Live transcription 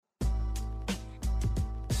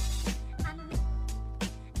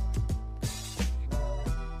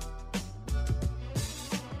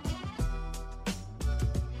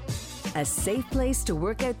a safe place to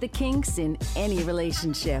work out the kinks in any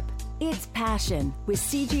relationship. It's Passion with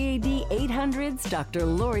CJAD 800's Dr.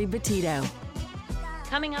 Laurie Betito.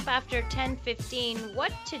 Coming up after 10:15,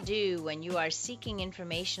 what to do when you are seeking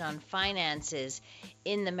information on finances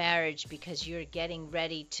in the marriage because you're getting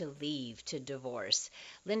ready to leave, to divorce.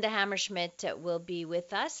 Linda Hammerschmidt will be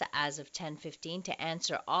with us as of 10:15 to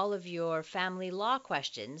answer all of your family law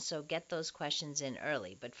questions, so get those questions in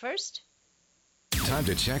early. But first, time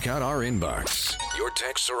to check out our inbox. Your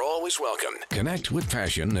texts are always welcome. Connect with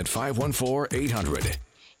Passion at 514-800.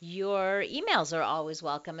 your emails are always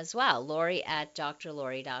welcome as well,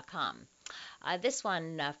 Laurie@drlaurie.com. This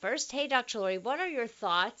one first. Hey, Dr. Laurie, what are your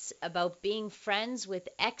thoughts about being friends with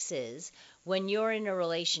exes when you're in a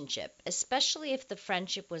relationship, especially if the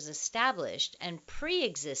friendship was established and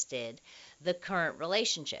pre-existed the current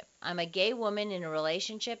relationship? I'm a gay woman in a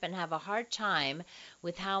relationship and have a hard time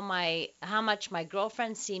with how much my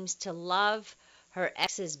girlfriend seems to love her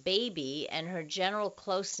ex's baby and her general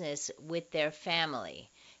closeness with their family.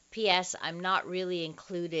 P.S. I'm not really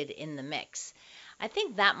included in the mix. I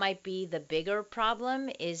think that might be the bigger problem,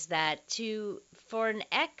 is that for an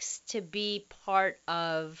ex to be part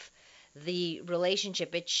of the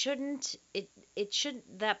relationship,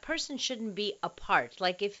 that person shouldn't be apart.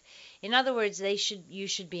 Like, if, in other words, you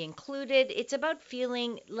should be included. It's about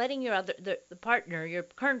letting the partner, your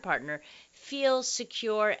current partner, feel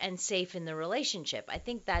secure and safe in the relationship. I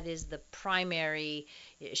think that is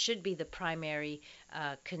it should be the primary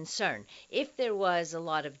concern. If there was a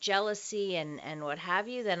lot of jealousy and what have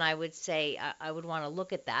you, then I would say I would want to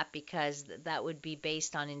look at that, because that would be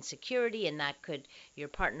based on insecurity, and your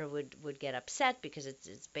partner would get upset because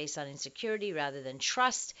it's based on insecurity rather than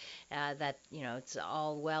trust, that it's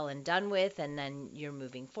all well and done with, and then you're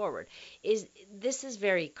moving forward. This is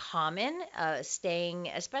very common,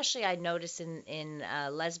 especially I notice in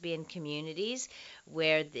lesbian communities,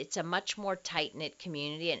 where it's a much more tight-knit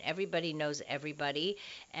community and everybody knows everybody,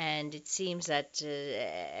 and it seems that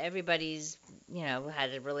everybody's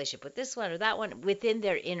had a relationship with this one or that one within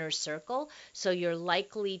their inner circle, so you're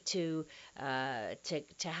likely to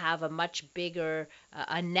have a much bigger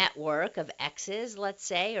a network of exes, let's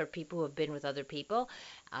say, or people who have been with other people.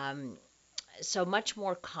 So much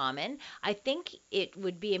more common. I think it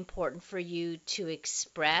would be important for you to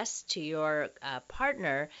express to your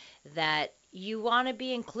partner that you want to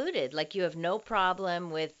be included. Like, you have no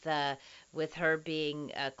problem with her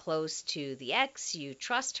being close to the ex. You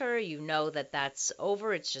trust her. You know that that's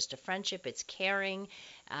over. It's just a friendship. It's caring.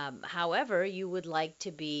 However, you would like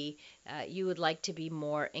to be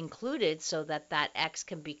more included, so that ex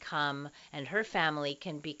can become, and her family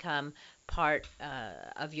can become, part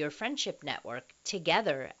of your friendship network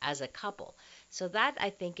together as a couple. So that, I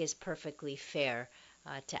think, is perfectly fair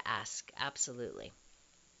to ask. Absolutely.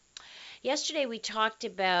 Yesterday we talked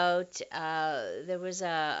about, there was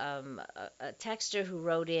a texter who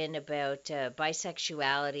wrote in about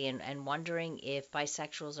bisexuality and wondering if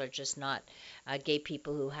bisexuals are just not gay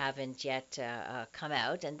people who haven't yet come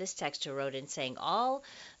out. And this texter wrote in saying, all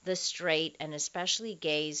the straight and especially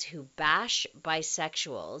gays who bash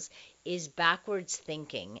bisexuals is backwards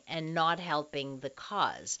thinking and not helping the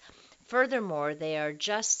cause. Furthermore, they are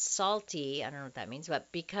just salty, I don't know what that means,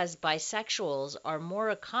 but because bisexuals are more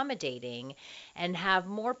accommodating and have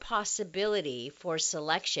more possibility for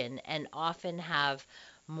selection and often have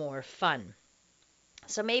more fun.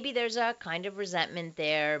 So maybe there's a kind of resentment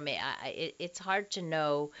there. It's hard to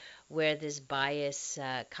know where this bias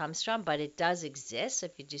comes from, but it does exist.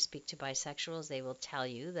 If you do speak to bisexuals, they will tell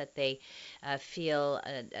you that they feel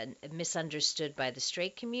misunderstood by the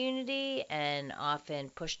straight community and often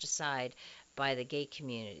pushed aside by the gay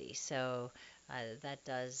community. So that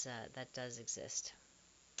does exist.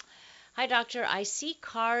 Hi, doctor. I see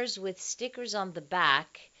cars with stickers on the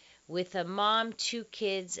back with a mom, 2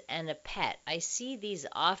 kids, and a pet. I see these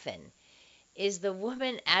often. Is the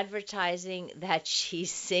woman advertising that she's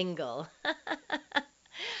single?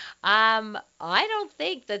 I don't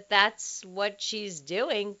think that that's what she's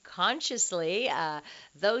doing consciously.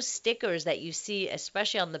 Those stickers that you see,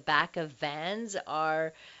 especially on the back of vans,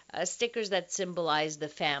 are stickers that symbolize the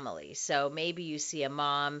family. So maybe you see a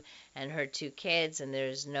mom and her 2 kids, and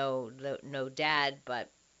there's no dad, but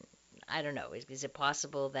I don't know. Is it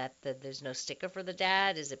possible that there's no sticker for the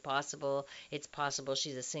dad? Is it possible? It's possible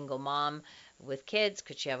she's a single mom with kids.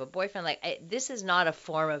 Could she have a boyfriend? This is not a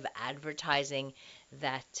form of advertising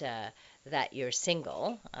that you're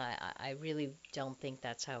single. I really don't think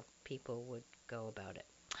that's how people would go about it.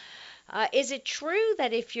 Is it true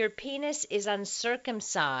that if your penis is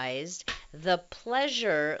uncircumcised, the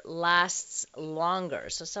pleasure lasts longer?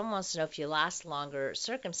 So someone wants to know if you last longer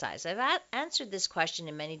circumcised. I've answered this question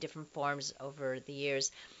in many different forms over the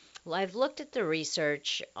years. Well, I've looked at the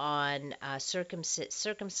research on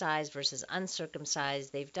circumcised versus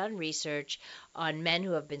uncircumcised. They've done research on men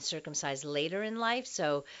who have been circumcised later in life,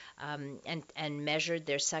 so and measured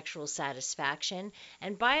their sexual satisfaction.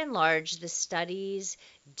 And by and large, the studies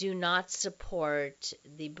do not support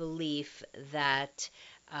the belief that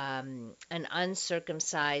an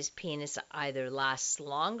uncircumcised penis either lasts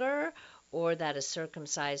longer or that a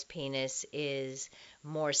circumcised penis is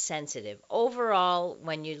more sensitive. Overall,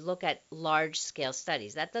 when you look at large scale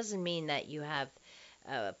studies, that doesn't mean that you have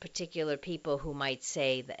particular people who might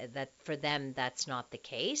say that for them that's not the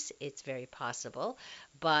case. It's very possible.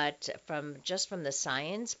 But from the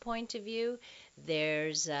science point of view,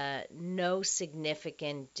 there's no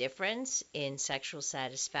significant difference in sexual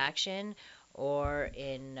satisfaction or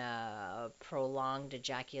in prolonged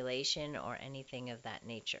ejaculation or anything of that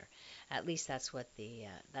nature. At least that's what the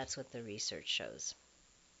research shows.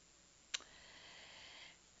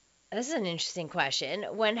 This is an interesting question.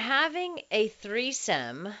 When having a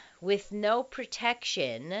threesome with no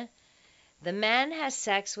protection, the man has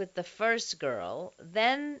sex with the first girl,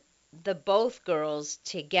 then the both girls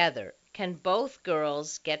together. Can both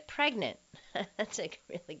girls get pregnant? That's a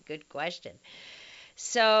really good question.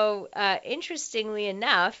 So, interestingly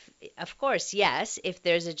enough, of course, yes, if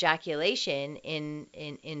there's ejaculation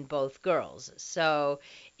in both girls. So,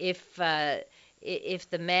 if the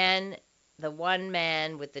one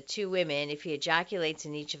man with the two women, if he ejaculates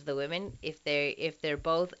in each of the women, if they're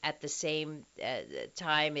both at the same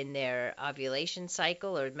time in their ovulation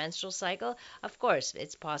cycle or menstrual cycle, of course,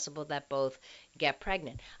 it's possible that both get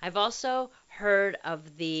pregnant. I've also heard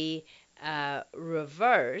of the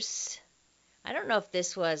reverse. I don't know if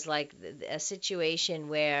this was like a situation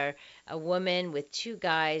where a woman with two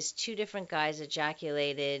different guys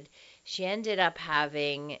ejaculated. She ended up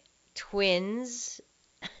having twins.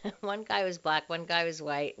 One guy was black, one guy was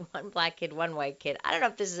white, one black kid, one white kid. I don't know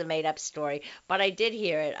if this is a made up story, but I did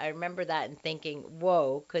hear it. I remember that and thinking,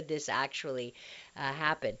 whoa, could this actually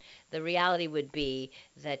happen? The reality would be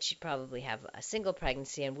that she'd probably have a single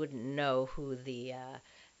pregnancy and wouldn't know who the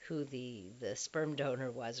sperm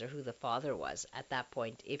donor was or who the father was at that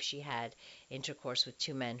point if she had intercourse with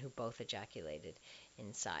two men who both ejaculated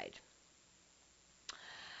inside.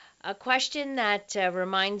 A question that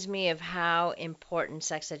reminds me of how important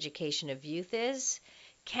sex education of youth is.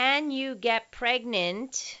 Can you get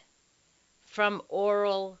pregnant from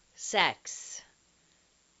oral sex?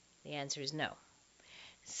 The answer is no.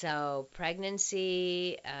 So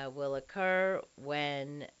pregnancy will occur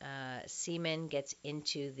when semen gets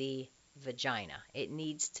into the vagina. It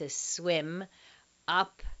needs to swim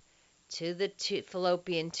up to the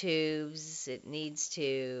fallopian tubes. It needs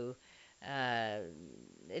to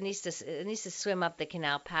swim up the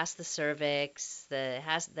canal past the cervix. It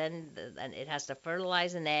has to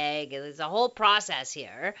fertilize an egg. There's a whole process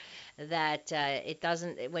here that it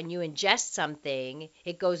doesn't. When you ingest something,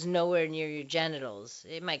 it goes nowhere near your genitals.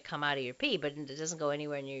 It might come out of your pee, but it doesn't go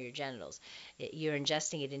anywhere near your genitals. You're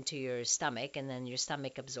ingesting it into your stomach, and then your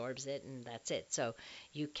stomach absorbs it, and that's it. So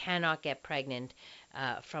you cannot get pregnant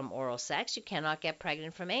from oral sex. You cannot get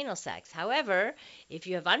pregnant from anal sex. However, if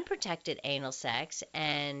you have unprotected anal sex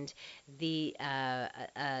and the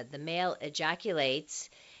male ejaculates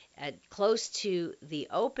close to the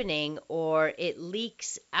opening, or it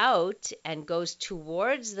leaks out and goes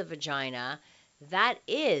towards the vagina, that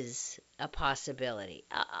is a possibility,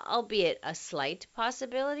 albeit a slight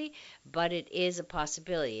possibility, but it is a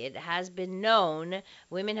possibility. It has been known,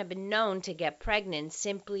 women have been known to get pregnant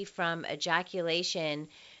simply from ejaculation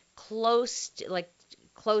close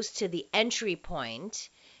to the entry point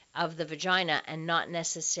of the vagina and not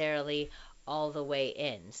necessarily all the way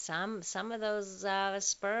in. Some of those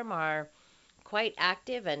sperm are quite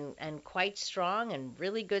active and quite strong and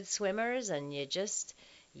really good swimmers, and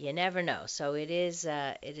you never know. So it is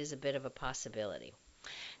a bit of a possibility.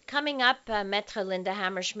 Coming up, Maître Linda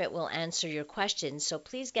Hammerschmidt will answer your questions, so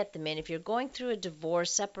please get them in. If you're going through a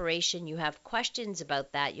divorce, separation, you have questions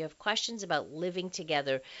about that, you have questions about living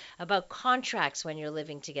together, about contracts when you're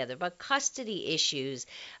living together, about custody issues,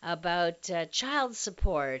 about child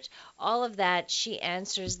support, all of that, she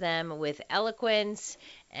answers them with eloquence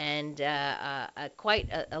and quite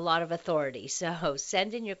a lot of authority. So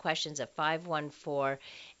send in your questions at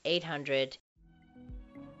 514-800.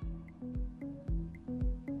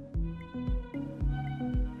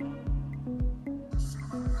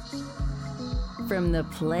 From the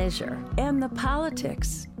pleasure and the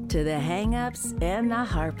politics to the hang-ups and the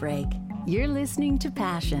heartbreak. You're listening to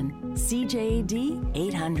Passion, CJAD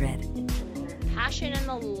 800. Passion and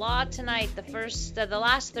the Law tonight, the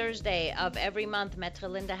last Thursday of every month.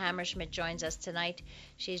 Maître Linda Hammerschmidt joins us tonight.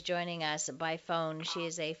 She's joining us by phone. She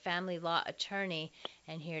is a family law attorney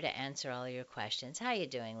and here to answer all your questions. How are you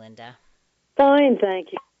doing, Linda? Fine,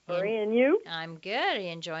 thank you, Laurie. And you? I'm good. Are you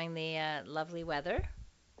enjoying the lovely weather?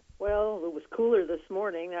 Well, it was cooler this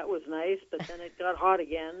morning. That was nice, but then it got hot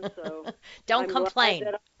again. So Don't complain.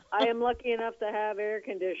 I am lucky enough to have air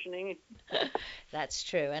conditioning. That's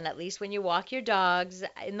true. And at least when you walk your dogs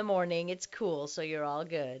in the morning, it's cool, so you're all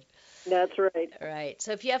good. That's right. Right.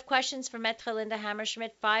 So if you have questions for Maître Linda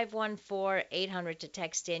Hammerschmidt, 514-800 to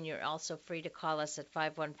text in. You're also free to call us at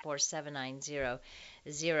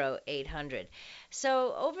 514-790-0800.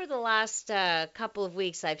 So over the last couple of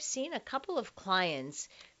weeks, I've seen a couple of clients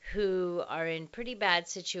who are in pretty bad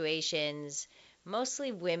situations,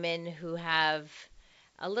 mostly women who have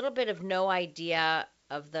a little bit of no idea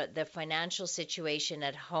of the financial situation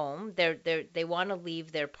at home. They want to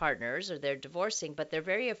leave their partners, or they're divorcing, but they're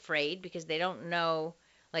very afraid because they don't know,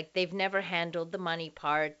 like they've never handled the money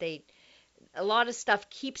part. A lot of stuff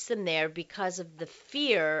keeps them there because of the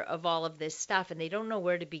fear of all of this stuff, and they don't know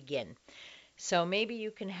where to begin. So maybe you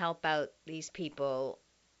can help out these people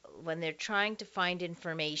when they're trying to find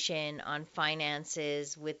information on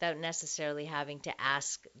finances without necessarily having to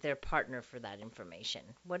ask their partner for that information.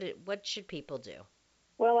 What should people do?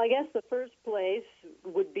 Well, I guess the first place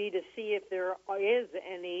would be to see if there is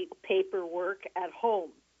any paperwork at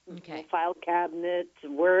home, Okay. File cabinet,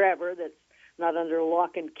 wherever, that's not under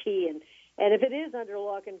lock and key. And if it is under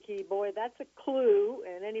lock and key, boy, that's a clue.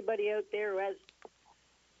 And anybody out there who has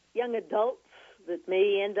young adults that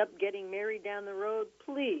may end up getting married down the road,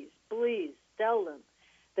 please tell them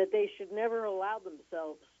that they should never allow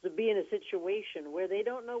themselves to be in a situation where they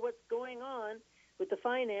don't know what's going on with the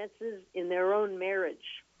finances in their own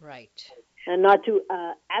marriage. Right. And not to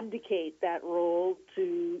abdicate that role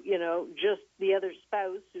to, just the other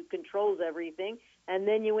spouse who controls everything. And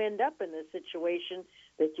then you end up in a situation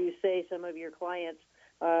that you say some of your clients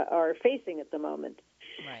are facing at the moment.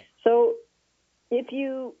 Right. So if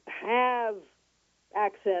you have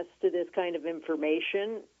access to this kind of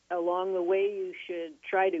information, along the way you should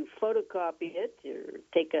try to photocopy it or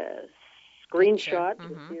take a screenshot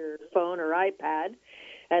with your phone or iPad,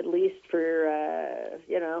 at least for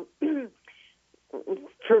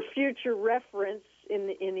for future reference in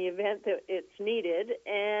the event that it's needed.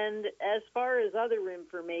 And as far as other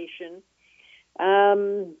information, I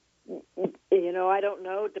don't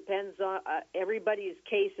know. It depends on everybody's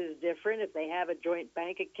case is different. If they have a joint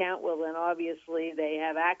bank account, well, then obviously they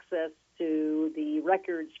have access to the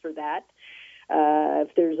records for that.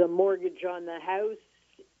 If there's a mortgage on the house,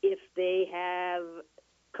 if they have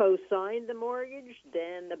co-signed the mortgage,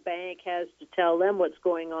 then the bank has to tell them what's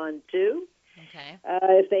going on too. Okay.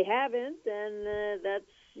 If they haven't, then that's,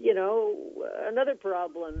 another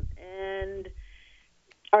problem. And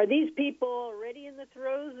are these people already in the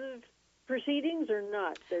throes of proceedings or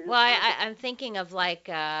not? Well, I'm thinking of like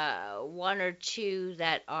one or two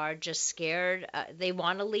that are just scared. They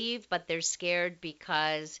want to leave, but they're scared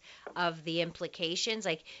because of the implications,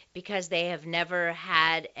 like because they have never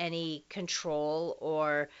had any control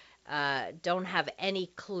or don't have any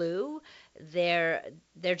clue. They're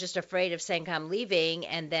just afraid of saying I'm leaving,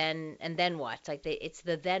 and then what? Like it's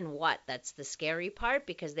the then what that's the scary part,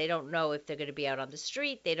 because they don't know if they're going to be out on the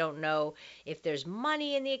street. They don't know if there's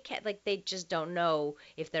money in the account. Like they just don't know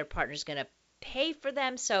if their partner's going to pay for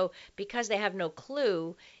them. So because they have no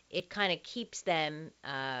clue, it kind of keeps them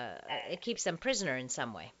prisoner in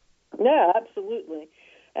some way. Yeah, absolutely.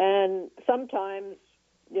 And sometimes,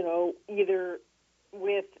 either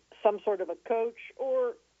with some sort of a coach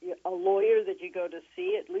or a lawyer that you go to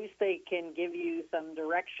see, at least they can give you some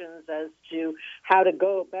directions as to how to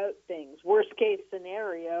go about things. Worst case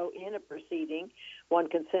scenario in a proceeding, one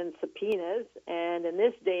can send subpoenas, and in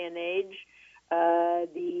this day and age,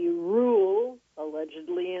 the rule,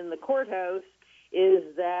 allegedly in the courthouse, is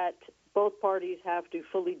that both parties have to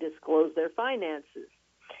fully disclose their finances.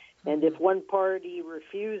 And if one party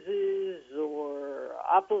refuses or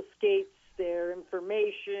obfuscates their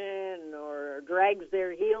information or drags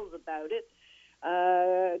their heels about it,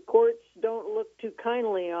 courts don't look too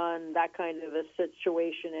kindly on that kind of a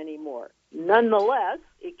situation anymore. Nonetheless,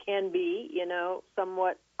 it can be,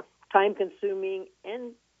 somewhat time-consuming,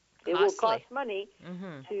 and it will cost money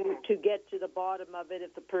to get to the bottom of it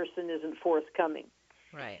if the person isn't forthcoming.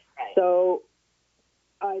 Right. So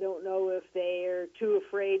I don't know if they are too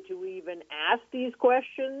afraid to even ask these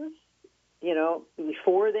questions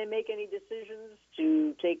before they make any decisions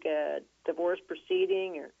to take a divorce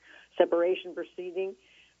proceeding or separation proceeding.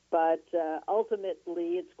 But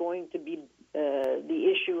ultimately, it's going to be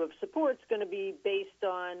the issue of support is going to be based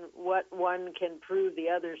on what one can prove the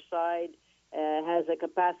other side has a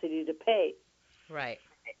capacity to pay. Right.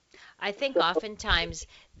 I think oftentimes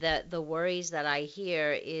the worries that I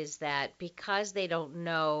hear is that because they don't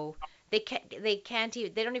know they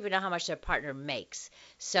don't even know how much their partner makes.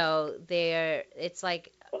 So it's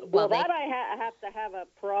like I have to have a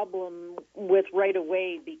problem with right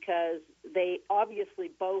away because they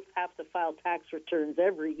obviously both have to file tax returns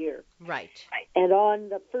every year. Right. And on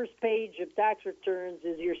the first page of tax returns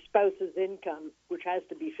is your spouse's income, which has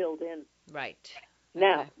to be filled in. Right.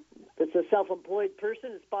 Now, if it's a self-employed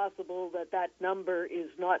person, it's possible that number is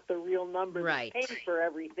not the real number right. that's paying for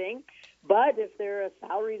everything. But if they're a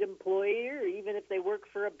salaried employee, or even if they work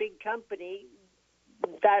for a big company,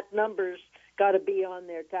 that number's got to be on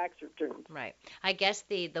their tax returns. Right. I guess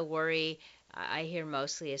the worry I hear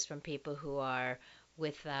mostly is from people who are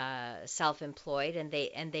with self-employed, and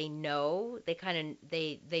they know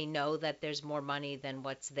they know that there's more money than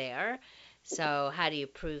what's there. So how do you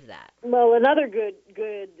prove that? Well, another good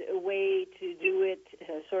way to do it,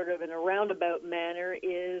 sort of in a roundabout manner,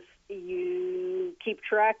 is you keep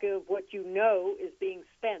track of what you know is being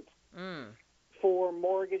spent for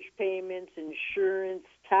mortgage payments, insurance,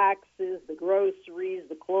 taxes, the groceries,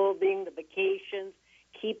 the clothing, the vacations.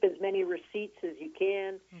 Keep as many receipts as you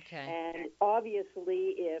can. Okay. And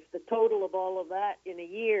obviously, if the total of all of that in a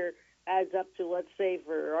year adds up to, let's say,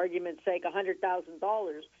 for argument's sake,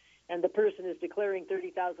 $100,000, and the person is declaring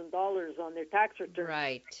 $30,000 on their tax return,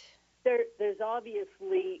 right? There's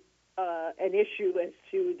obviously an issue as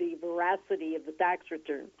to the veracity of the tax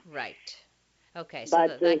return. Right. Okay. So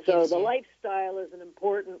the lifestyle is an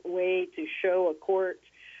important way to show a court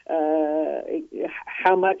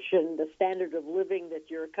how much and the standard of living that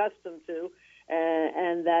you're accustomed to,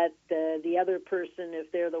 and that the other person, if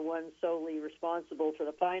they're the ones solely responsible for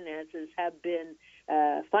the finances, have been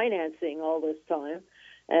financing all this time.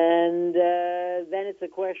 And then it's a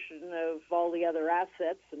question of all the other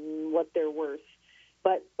assets and what they're worth.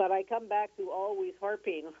 But I come back to always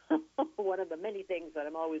harping, one of the many things that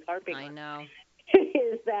I'm always harping on. I know.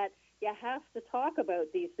 Is that you have to talk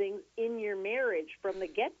about these things in your marriage from the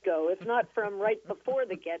get-go, if not from right before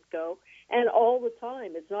the get-go, and all the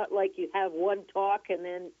time. It's not like you have one talk and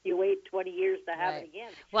then you wait 20 years to have it again.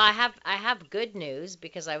 Well, I have good news,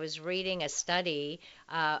 because I was reading a study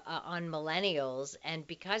on millennials, and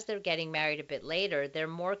because they're getting married a bit later, they're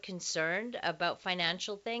more concerned about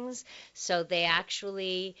financial things. So they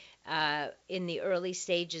actually, in the early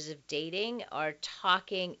stages of dating, are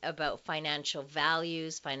talking about financial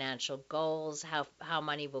values, financial goals, how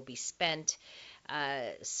money will be spent.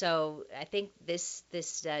 So I think this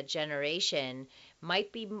generation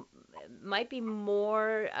might be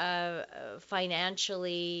more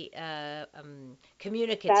financially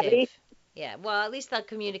communicative. Savvy? Yeah, well, at least they'll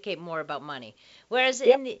communicate more about money. Whereas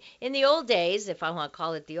in the old days, if I want to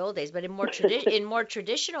call it the old days, but in more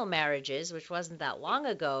traditional marriages, which wasn't that long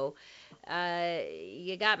ago,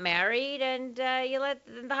 you got married and you let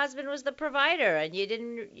the husband was the provider, and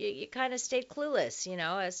you kind of stayed clueless,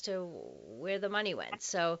 as to where the money went.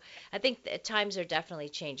 So I think times are definitely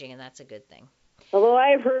changing, and that's a good thing. Although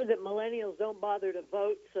I've heard that millennials don't bother to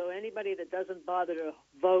vote, so anybody that doesn't bother to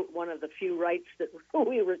vote, one of the few rights that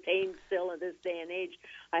we retain still in this day and age,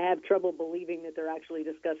 I have trouble believing that they're actually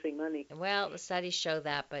discussing money. Well, the studies show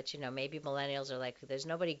that, but maybe millennials are like, there's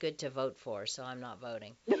nobody good to vote for, so I'm not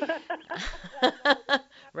voting.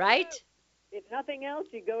 Right? If nothing else,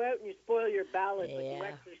 you go out and you spoil your ballot, but you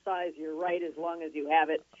exercise your right as long as you have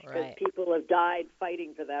it, because people have died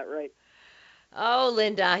fighting for that right. Oh,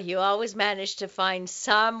 Linda, you always manage to find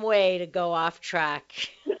some way to go off track.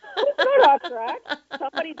 Not off track.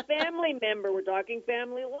 Somebody's family member, we're talking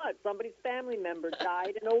family law, somebody's family member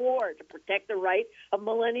died in a war to protect the right of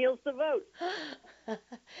millennials to vote.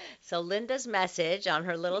 So Linda's message on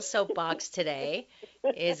her little soapbox today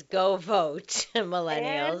is go vote,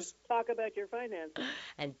 millennials. And talk about your finances.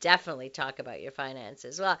 And definitely talk about your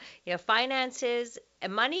finances. Well, finances,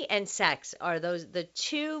 money and sex are the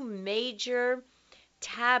two major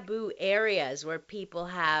taboo areas where people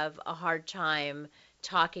have a hard time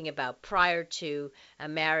talking about prior to a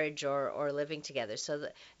marriage or living together. So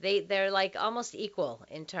they're like almost equal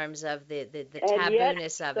in terms of the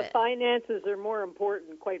tabooness of it. The finances are more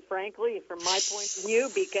important, quite frankly, from my point of view,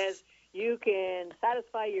 because You can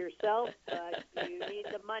satisfy yourself, but you need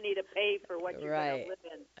the money to pay for what you're going Right. to live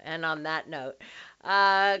in. And on that note,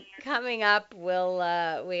 coming up,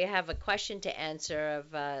 we have a question to answer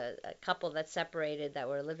of a couple that's separated that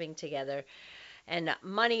were living together, and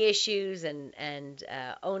money issues and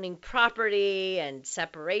owning property and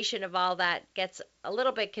separation of all that gets a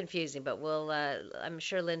little bit confusing. But I'm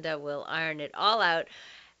sure Linda will iron it all out.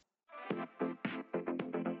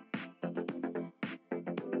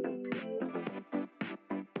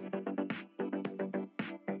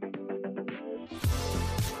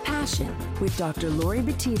 Passion with Dr. Laurie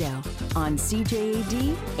Betito on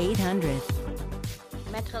CJAD 800.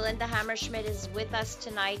 Maître Linda Hammerschmidt is with us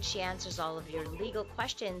tonight. She answers all of your legal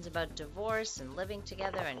questions about divorce and living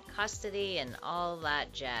together and custody and all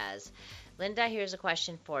that jazz. Linda, here's a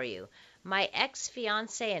question for you. My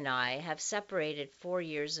ex-fiance and I have separated 4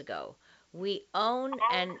 years ago. We own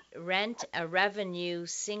and rent a revenue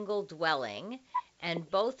single dwelling, and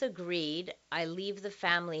both agreed I leave the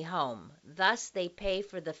family home. Thus, they pay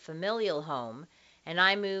for the familial home, and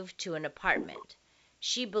I move to an apartment.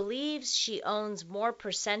 She believes she owns more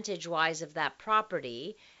percentage-wise of that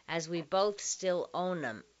property, as we both still own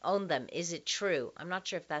them. Is it true? I'm not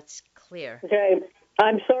sure if that's clear. Okay,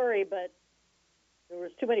 I'm sorry, but there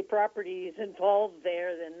was too many properties involved there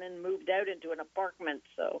and then moved out into an apartment.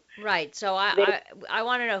 So Right. So I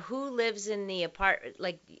want to know who lives in the apartment.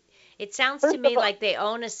 Like, it sounds to me like they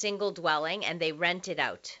own a single dwelling and they rent it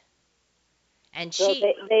out. And so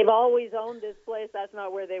they've always owned this place. That's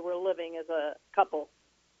not where they were living as a couple.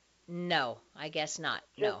 No, I guess not.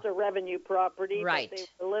 Just a revenue property. Right. But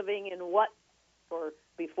they were living in what for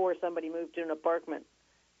before somebody moved to an apartment?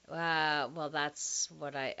 Well, that's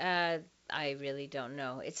what I really don't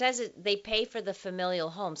know. It says they pay for the familial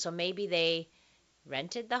home, so maybe they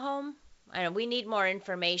rented the home. I don't know. We need more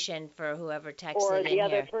information for whoever texted or in the here.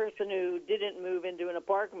 other person who didn't move into an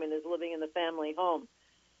apartment is living in the family home.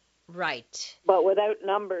 Right. But without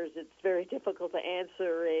numbers, it's very difficult to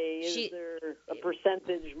answer is there a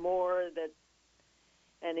percentage more that,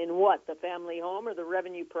 and in what, the family home or the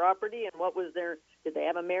revenue property, and what was did they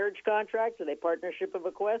have a marriage contract? Are they partnership of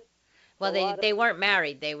bequest? Well, they weren't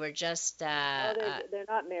married. They were just... they're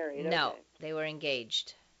not married. No, okay. They were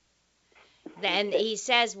engaged. Then he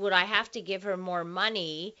says, would I have to give her more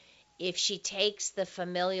money if she takes the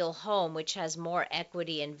familial home, which has more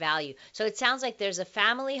equity and value? So it sounds like there's a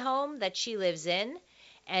family home that she lives in,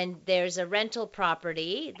 and there's a rental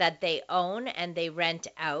property that they own and they rent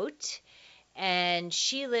out. And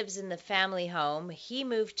she lives in the family home. He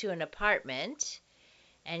moved to an apartment,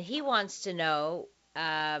 and he wants to know,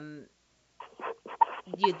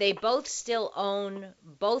 they both still own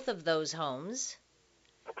both of those homes.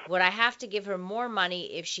 Would I have to give her more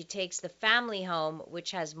money if she takes the family home,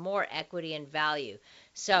 which has more equity and value?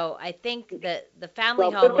 So I think that the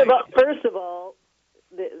family home... First of all,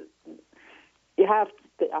 you have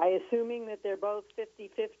to, assuming that they're both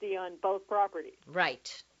 50-50 on both properties.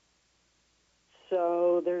 Right.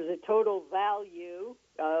 So there's a total value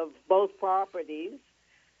of both properties,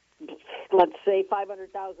 let's say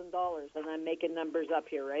 $500,000, and I'm making numbers up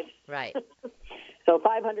here, right? Right. So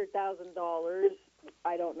 $500,000,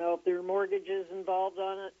 I don't know if there are mortgages involved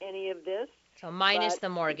on any of this. So minus the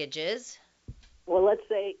mortgages. Well, let's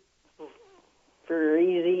say, for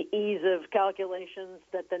ease of calculations,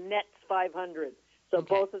 that the net's $500,000. So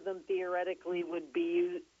Okay. both of them theoretically would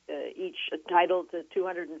be each entitled to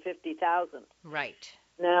 $250,000. Right.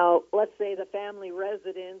 Now, let's say the family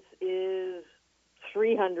residence is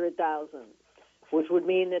 $300,000, which would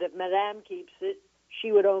mean that if Madame keeps it,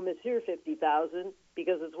 she would owe Monsieur $50,000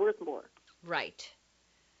 because it's worth more. Right.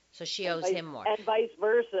 So she owes him more. And vice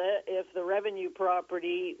versa, if the revenue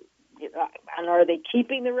property, and are they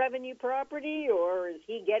keeping the revenue property, or is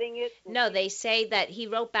he getting it? No, they say that he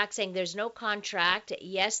wrote back saying there's no contract.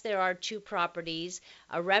 Yes, there are two properties.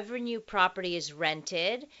 A revenue property is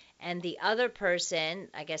rented, and the other person,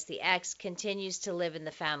 I guess the ex, continues to live in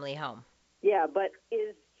the family home. Yeah, but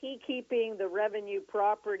is he keeping the revenue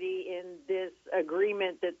property in this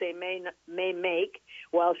agreement that they may make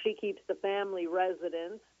while she keeps the family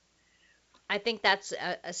residence? I think that's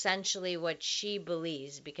essentially what she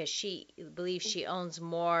believes, because she believes she owns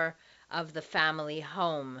more of the family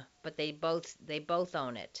home, but they both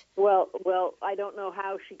own it. Well, I don't know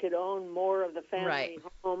how she could own more of the family Right.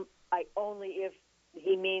 home. Only if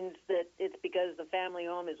he means that it's because the family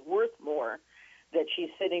home is worth more, that she's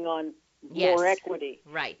sitting on more equity.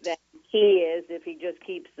 Right. Than he is if he just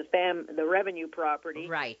keeps the revenue property.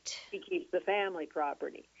 Right. He keeps the family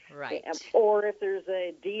property. Right. Or if there's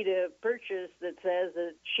a deed of purchase that says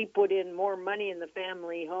that she put in more money in the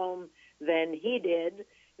family home than he did,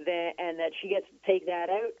 and that she gets to take that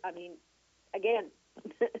out. I mean, again,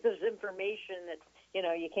 there's information that,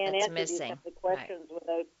 you can't That's answer these missing. kinds of questions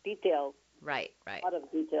without details, Right. a lot of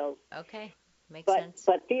details. Okay. Makes But sense.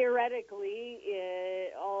 but theoretically,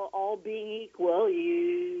 all being equal,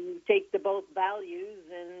 you take the both values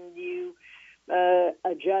and you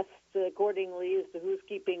adjust accordingly as to who's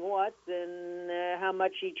keeping what and how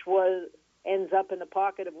much each ends up in the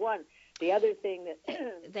pocket of one. The other thing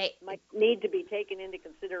that might need to be taken into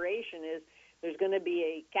consideration is there's going to be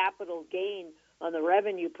a capital gain on the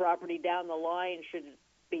revenue property down the line should it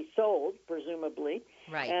be sold, presumably,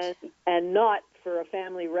 Right. and not for a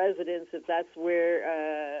family residence if that's where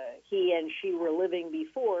he and she were living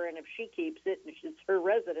before, and if she keeps it and it's her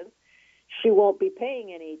residence, she won't be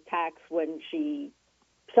paying any tax when she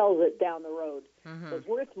sells it down the road. Mm-hmm. So it's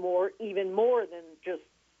worth more, even more than just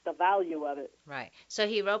the value of it. Right. So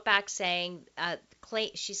he wrote back saying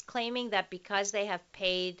she's claiming that because they have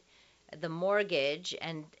paid the mortgage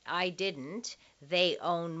and I didn't, they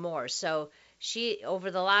own more. So she,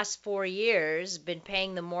 over the last 4 years, been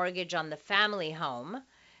paying the mortgage on the family home,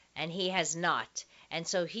 and he has not. And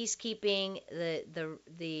so he's keeping the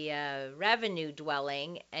revenue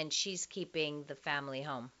dwelling, and she's keeping the family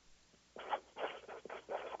home.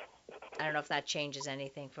 I don't know if that changes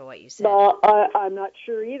anything for what you said. Well, I'm not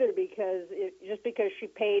sure either, because just because she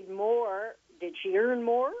paid more, did she earn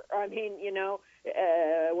more? I mean,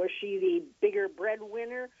 was she the bigger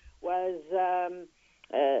breadwinner? Does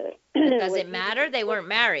it matter? They weren't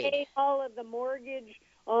married. Paid all of the mortgage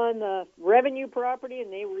on the revenue property,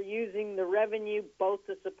 and they were using the revenue both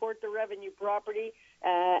to support the revenue property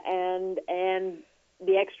and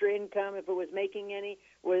the extra income, if it was making any,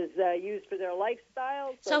 was used for their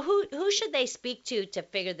lifestyle. So who should they speak to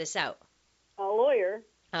figure this out? A lawyer.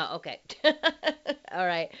 Oh, okay. All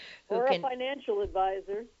right. Or a financial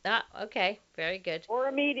advisor. Ah, okay. Very good. Or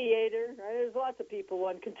a mediator. There's lots of people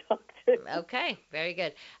one can talk to. Okay. Very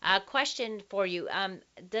good. Question for you.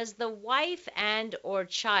 Does the wife and or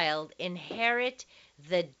child inherit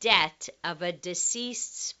the debt of a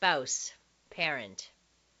deceased spouse, parent?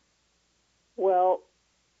 Well,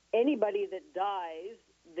 anybody that dies,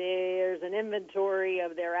 there's an inventory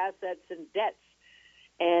of their assets and debts.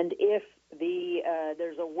 And if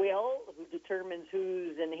there's a will who determines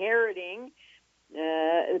who's inheriting,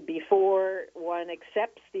 before one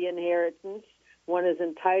accepts the inheritance, one is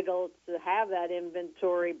entitled to have that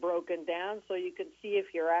inventory broken down so you can see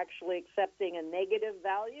if you're actually accepting a negative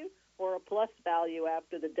value or a plus value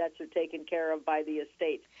after the debts are taken care of by the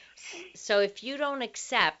estate. So if you don't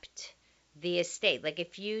accept the estate, like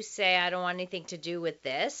if you say, I don't want anything to do with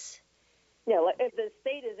this. Yeah, if the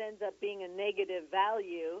estate ends up being a negative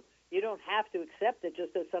value, you don't have to accept it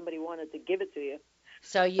just as somebody wanted to give it to you.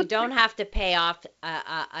 So you don't have to pay off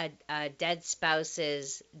a dead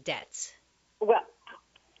spouse's debts. Well,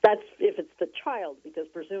 that's if it's the child, because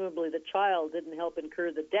presumably the child didn't help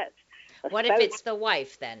incur the debt. What if it's the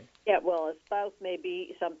wife then? Yeah, well, a spouse may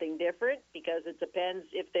be something different because it depends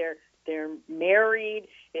if they're married,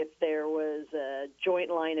 if there was a joint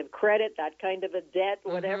line of credit, that kind of a debt,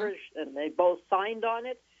 whatever, and they both signed on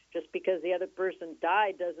it. Just because the other person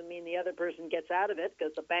died doesn't mean the other person gets out of it,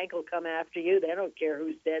 because the bank will come after you. They don't care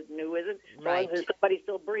who's dead and who isn't. As long as there's somebody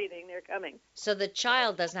still breathing, they're coming. So the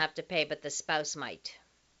child doesn't have to pay, but the spouse might.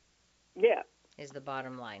 Yeah. Is the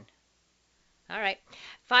bottom line. All right.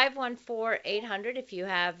 514-800 if you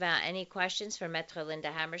have any questions for Maître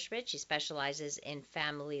Linda Hammerschmidt. She specializes in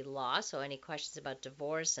family law, so any questions about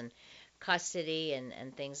divorce and custody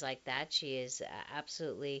and things like that, she is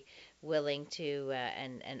absolutely willing to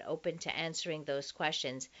and open to answering those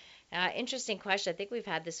questions. Interesting question. I think we've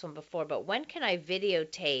had this one before, but when can I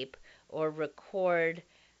videotape or record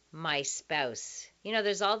my spouse?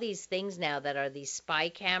 There's all these things now that are these spy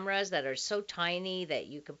cameras that are so tiny that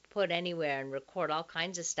you can put anywhere and record all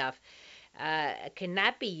kinds of stuff. Can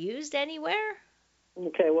that be used anywhere?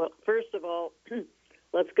 Okay, well, first of all,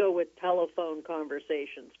 let's go with telephone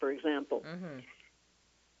conversations, for example. Mm-hmm.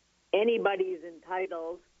 Anybody's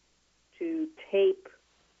entitled to tape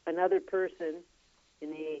another person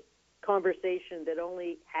in a conversation that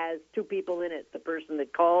only has two people in it, the person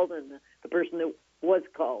that called and the person that was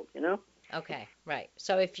called, Okay, right.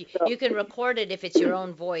 So if you can record it if it's your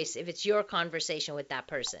own voice, if it's your conversation with that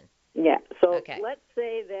person. Yeah. So okay. Let's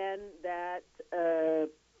say then that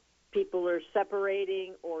people are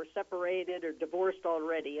separating or separated or divorced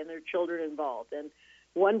already and there are children involved. And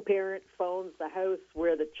one parent phones the house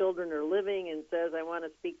where the children are living and says, I want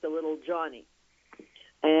to speak to little Johnny.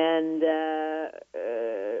 And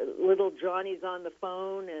little Johnny's on the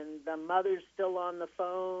phone and the mother's still on the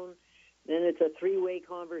phone. Then it's a three-way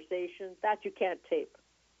conversation. That you can't tape.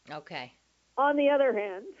 Okay. On the other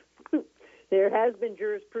hand, there has been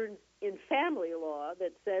jurisprudence in family law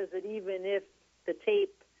that says that even if the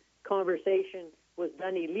tape conversation was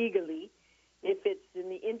done illegally, if it's in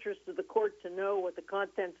the interest of the court to know what the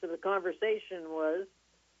contents of the conversation was,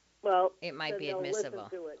 well, It might then be they'll admissible.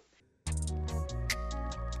 listen to it.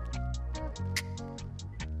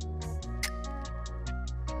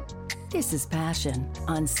 This is Passion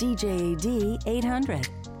on CJAD 800.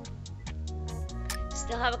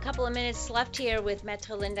 Still have a couple of minutes left here with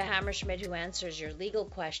Maître Linda Hammerschmidt, who answers your legal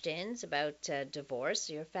questions about divorce,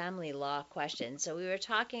 your family law questions. So we were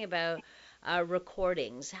talking about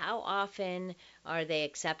recordings. How often are they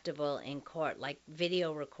acceptable in court? Like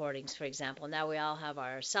video recordings, for example. Now we all have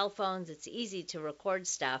our cell phones. It's easy to record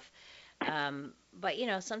stuff. But,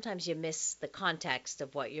 sometimes you miss the context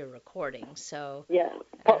of what you're recording. So, yeah.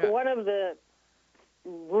 One of the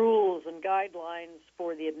rules and guidelines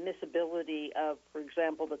for the admissibility of, for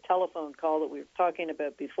example, the telephone call that we were talking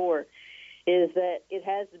about before, is that it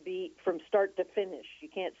has to be from start to finish. You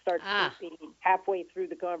can't start speaking halfway through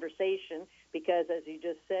the conversation because, as you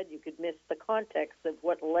just said, you could miss the context of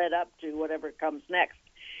what led up to whatever comes next.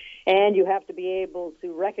 And you have to be able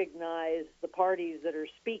to recognize the parties that are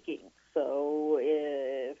speaking. So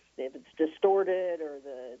if it's distorted or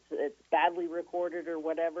it's badly recorded or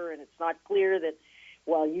whatever, and it's not clear that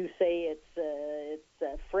while you say it's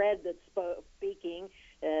Fred that's speaking,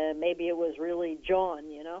 maybe it was really John,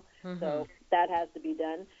 Mm-hmm. So that has to be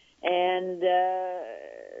done, and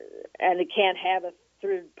it can't have a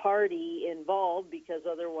third party involved because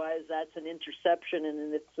otherwise that's an interception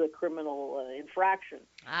and it's a criminal infraction.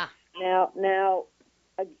 Now,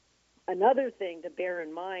 another thing to bear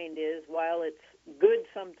in mind is while it's good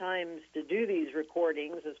sometimes to do these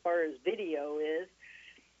recordings as far as video is,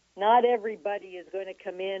 not everybody is going to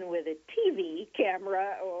come in with a TV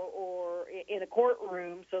camera or in a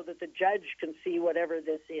courtroom so that the judge can see whatever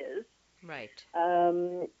this is. Right.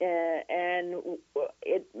 And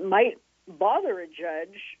it might bother a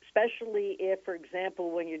judge, especially if, for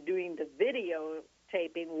example, when you're doing the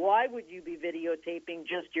videotaping, why would you be videotaping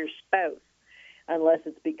just your spouse? Unless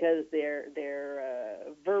it's because they're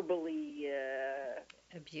verbally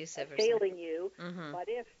abusive or failing you. Mm-hmm. But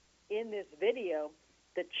if in this video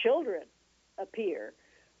the children appear,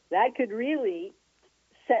 that could really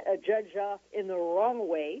set a judge off in the wrong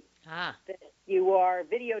way. That you are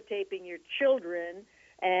videotaping your children,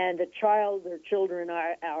 and the child or children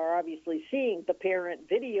are obviously seeing the parent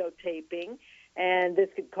videotaping, and this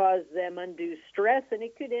could cause them undue stress, and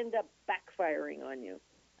it could end up backfiring on you.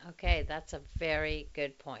 Okay, that's a very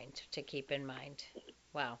good point to keep in mind.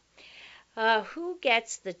 Wow. Who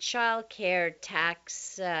gets the child care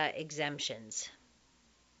tax exemptions?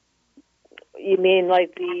 You mean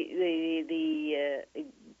like the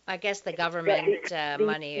I guess the government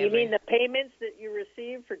money. You mean the payments that you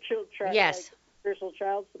receive for yes. like universal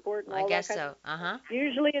child support and all I guess that so. Uh-huh.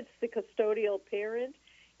 Usually it's the custodial parent.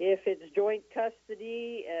 If it's joint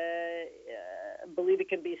custody, I believe it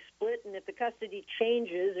can be split, and if the custody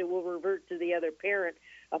changes, it will revert to the other parent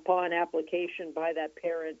upon application by that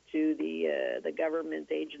parent to the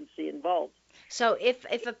government agency involved. So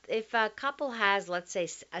if a couple has, let's say,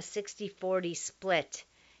 a 60-40 split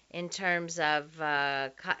in terms of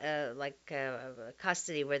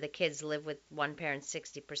custody, where the kids live with one parent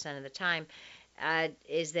 60% of the time,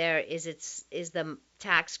 is the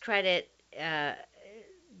tax credit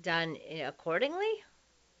done accordingly?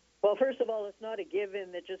 Well, first of all, it's not a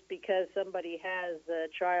given that just because somebody has a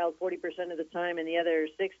child 40% of the time and the other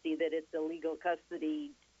 60%, that it's a legal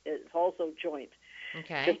custody. It's also joint.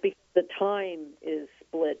 Okay. Just because the time is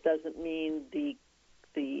split doesn't mean the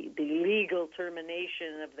legal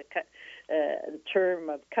termination of the term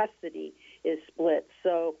of custody is split.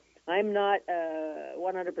 So I'm not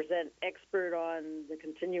 100% expert on the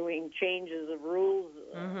continuing changes of rules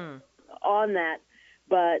on that.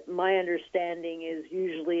 But my understanding is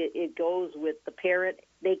usually it goes with the parent.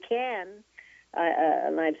 They can,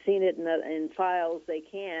 and I've seen it in files, they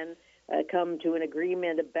can come to an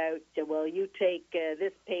agreement about, well, you take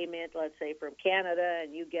this payment, let's say, from Canada,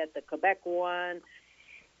 and you get the Quebec one.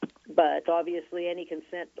 But obviously any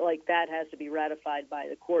consent like that has to be ratified by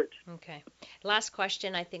the court. Okay. Last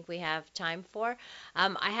question I think we have time for.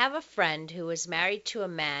 I have a friend who was married to a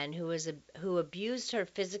man who abused her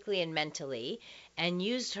physically and mentally and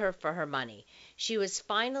used her for her money. She was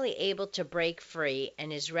finally able to break free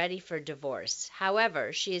and is ready for divorce.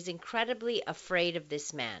 However, she is incredibly afraid of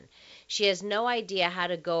this man. She has no idea how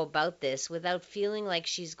to go about this without feeling like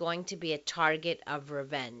she's going to be a target of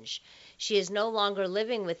revenge. She is no longer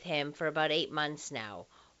living with him for about 8 months now.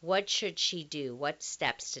 What should she do? What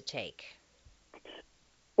steps to take?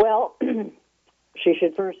 Well, she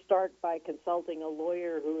should first start by consulting a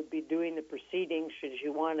lawyer who would be doing the proceedings should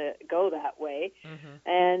you want to go that way.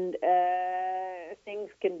 And things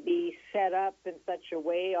can be set up in such a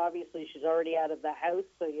way. Obviously, she's already out of the house,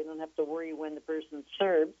 so you don't have to worry when the person's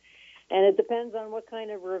served. And it depends on what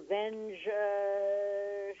kind of revenge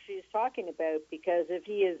she's talking about, because if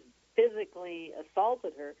he has physically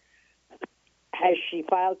assaulted her, has she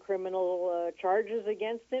filed criminal charges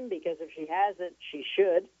against him? Because if she hasn't, she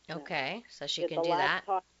should. Okay, so she can the do last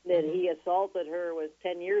that. time that he assaulted her was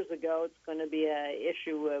 10 years ago, it's going to be an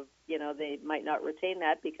issue of, they might not retain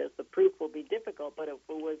that because the proof will be difficult. But if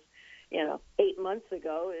it was, 8 months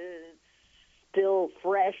ago, it's still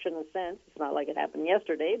fresh in a sense. It's not like it happened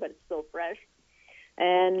yesterday, but it's still fresh.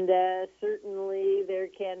 And certainly there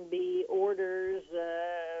can be orders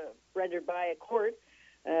rendered by a court,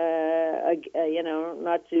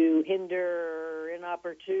 not to hinder or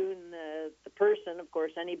inopportune the person. Of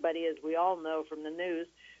course, anybody, as we all know from the news,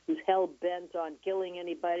 who's hell-bent on killing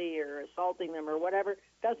anybody or assaulting them or whatever,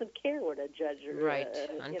 doesn't care what a judge or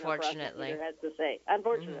unfortunately prosecutor has to say.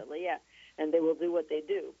 Unfortunately, yeah. And they will do what they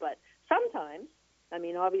do. But sometimes,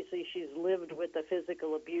 obviously she's lived with the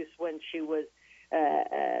physical abuse when she was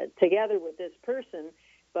together with this person,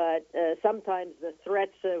 but sometimes the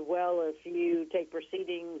threats of, well, if you take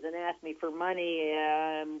proceedings and ask me for money,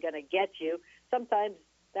 I'm going to get you, sometimes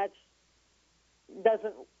that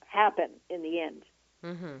doesn't happen in the end.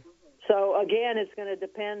 So, again, it's going to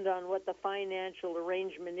depend on what the financial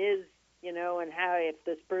arrangement is, and how, if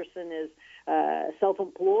this person is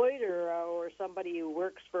self-employed or somebody who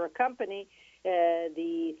works for a company,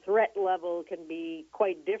 the threat level can be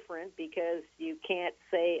quite different, because you can't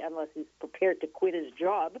say, unless he's prepared to quit his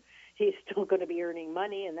job, he's still going to be earning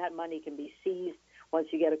money, and that money can be seized once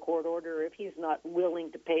you get a court order if he's not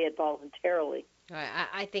willing to pay it voluntarily.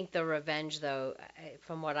 I think the revenge, though,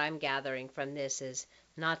 from what I'm gathering from this, is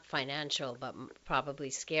not financial, but probably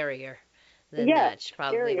scarier than that. She's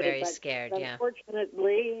probably very scared,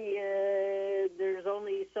 Unfortunately, there's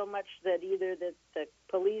only so much that either the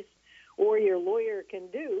police or your lawyer can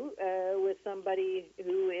do with somebody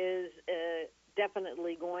who is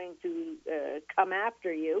definitely going to come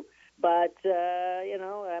after you. But,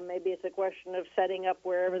 maybe it's a question of setting up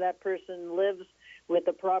wherever that person lives with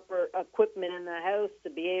the proper equipment in the house to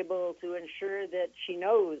be able to ensure that she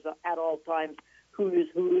knows at all times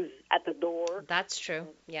who's at the door. That's true,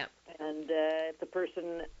 yeah. And if the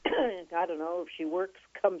person, I don't know, if she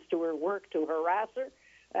comes to her work to harass her,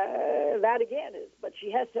 that again is, but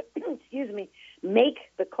she has to, make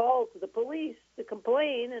the call to the police to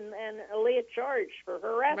complain and lay a charge for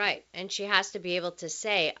harassment. Right, and she has to be able to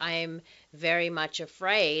say, I'm very much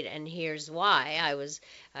afraid, and here's why. I was,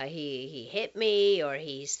 he hit me, or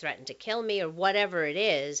he's threatened to kill me, or whatever it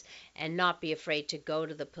is, and not be afraid to go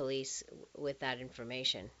to the police with that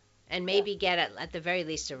information. And maybe get, at the very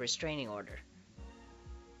least, a restraining order.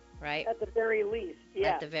 Right? At the very least,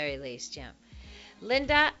 yeah. At the very least, yeah.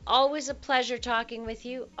 Linda, always a pleasure talking with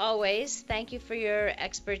you, always. Thank you for your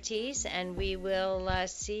expertise, and we will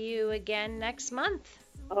see you again next month.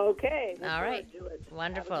 Okay. All right.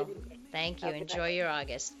 Wonderful. Thank you. Enjoy your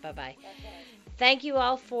August. Bye-bye. Okay. Thank you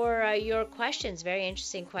all for your questions. Very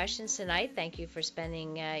interesting questions tonight. Thank you for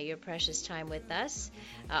spending your precious time with us.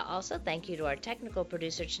 Also, thank you to our technical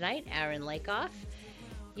producer tonight, Aaron Lakoff.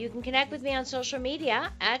 You can connect with me on social media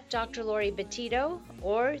at Dr. Laurie Betito,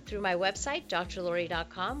 or through my website,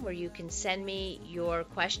 drlaurie.com, where you can send me your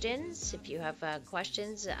questions. If you have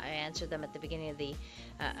questions, I answer them at the beginning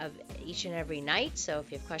of each and every night. So if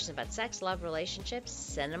you have questions about sex, love, relationships,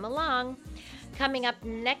 send them along. Coming up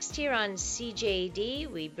next here on CJAD,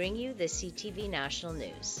 we bring you the CTV National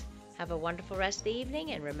News. Have a wonderful rest of the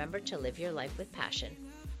evening, and remember to live your life with passion.